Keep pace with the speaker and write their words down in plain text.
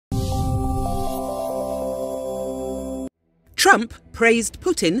Trump praised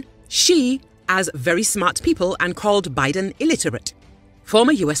Putin, Xi as very smart people and called Biden illiterate.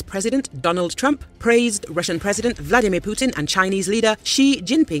 Former US President Donald Trump praised Russian President Vladimir Putin and Chinese leader Xi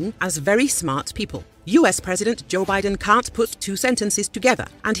Jinping as very smart people. US President Joe Biden can't put two sentences together,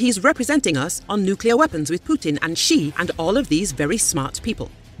 and he's representing us on nuclear weapons with Putin and Xi and all of these very smart people.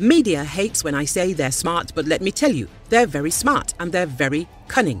 Media hates when I say they're smart, but let me tell you, they're very smart and they're very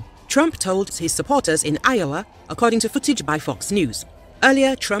cunning. Trump told his supporters in Iowa, according to footage by Fox News.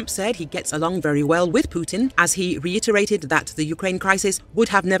 Earlier, Trump said he gets along very well with Putin, as he reiterated that the Ukraine crisis would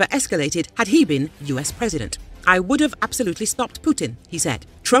have never escalated had he been US president. I would have absolutely stopped Putin, he said.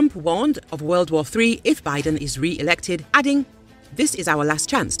 Trump warned of World War III if Biden is re-elected, adding, "This is our last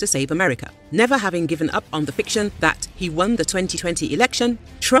chance to save America." Never having given up on the fiction that he won the 2020 election,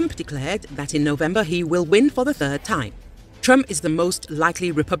 Trump declared that in November he will win for the third time. Trump is the most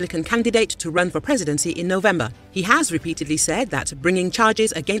likely Republican candidate to run for presidency in November. He has repeatedly said that bringing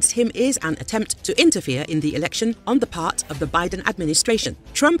charges against him is an attempt to interfere in the election on the part of the Biden administration.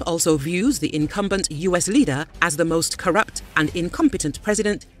 Trump also views the incumbent US leader as the most corrupt and incompetent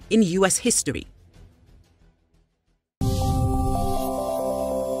president in US history.